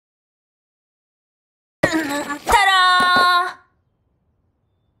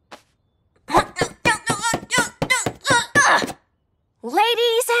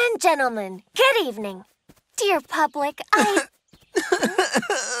gentlemen, good evening. Dear public,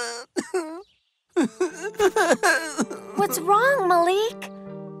 What's wrong, Malik?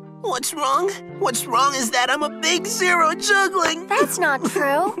 What's wrong? What's wrong is that I'm a big zero juggling. That's not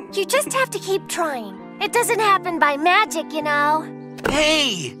true. You just have to keep trying. It doesn't happen by magic, you know.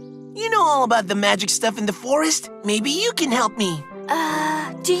 Hey, you know all about the magic stuff in the forest? Maybe you can help me.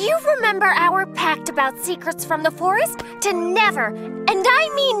 Do you remember our pact about secrets from the forest? To never, and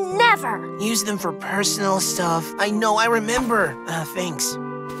I mean never, use them for personal stuff. I know, I remember. Thanks.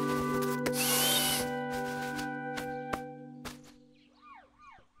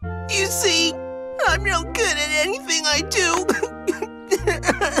 You see, I'm real good at anything I do.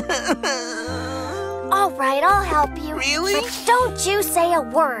 All right, I'll help you. Really? But don't you say a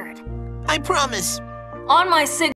word. I promise. On my signal.